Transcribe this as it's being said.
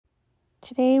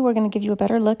Today we're going to give you a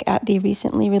better look at the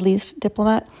recently released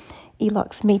Diplomat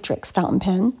Elox Matrix fountain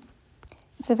pen.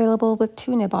 It's available with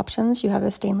two nib options. You have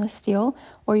the stainless steel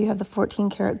or you have the 14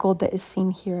 karat gold that is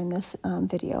seen here in this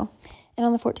video. And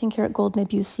on the 14 karat gold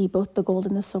nib you see both the gold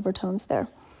and the silver tones there.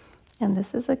 And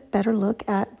this is a better look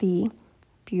at the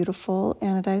beautiful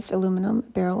anodized aluminum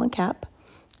barrel and cap.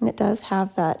 And it does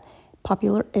have that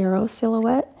popular Aero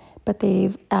silhouette, but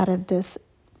they've added this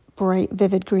bright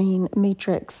vivid green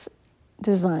matrix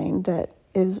design that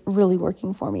is really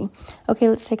working for me. Okay,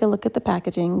 let's take a look at the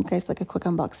packaging. You guys like a quick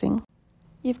unboxing.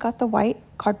 You've got the white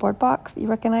cardboard box that you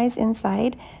recognize.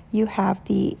 Inside you have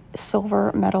the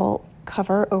silver metal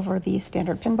cover over the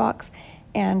standard pin box,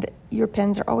 and your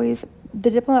pins are always, the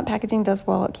Diplomat packaging does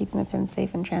well at keeping the pins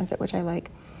safe in transit, which I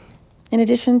like. In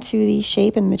addition to the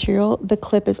shape and the material, the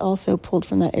clip is also pulled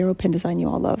from that Aero pin design you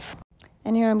all love.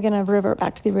 And here I'm going to revert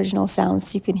back to the original sound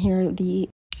so you can hear the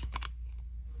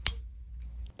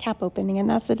cap opening, and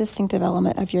that's the distinctive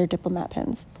element of your Diplomat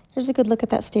pins. Here's a good look at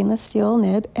that stainless steel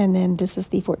nib, and then this is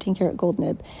the 14 karat gold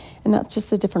nib, and that's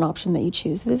just a different option that you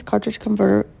choose. This is cartridge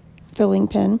converter filling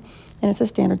pin, and it's a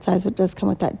standard size. It does come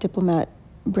with that Diplomat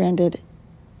branded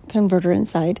converter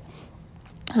inside,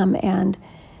 and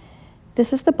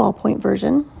this is the ballpoint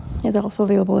version. It's also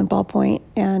available in ballpoint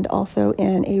and also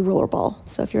in a roller ball.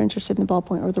 So if you're interested in the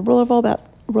ballpoint or the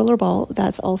roller ball,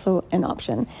 that's also an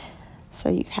option. So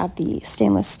you have the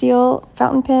stainless steel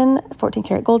fountain pen, 14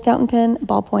 karat gold fountain pen,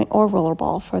 ballpoint, or roller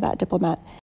ball for that Diplomat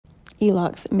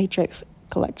Elox Matrix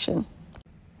collection.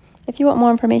 If you want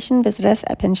more information, visit us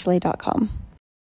at pinchalet.com.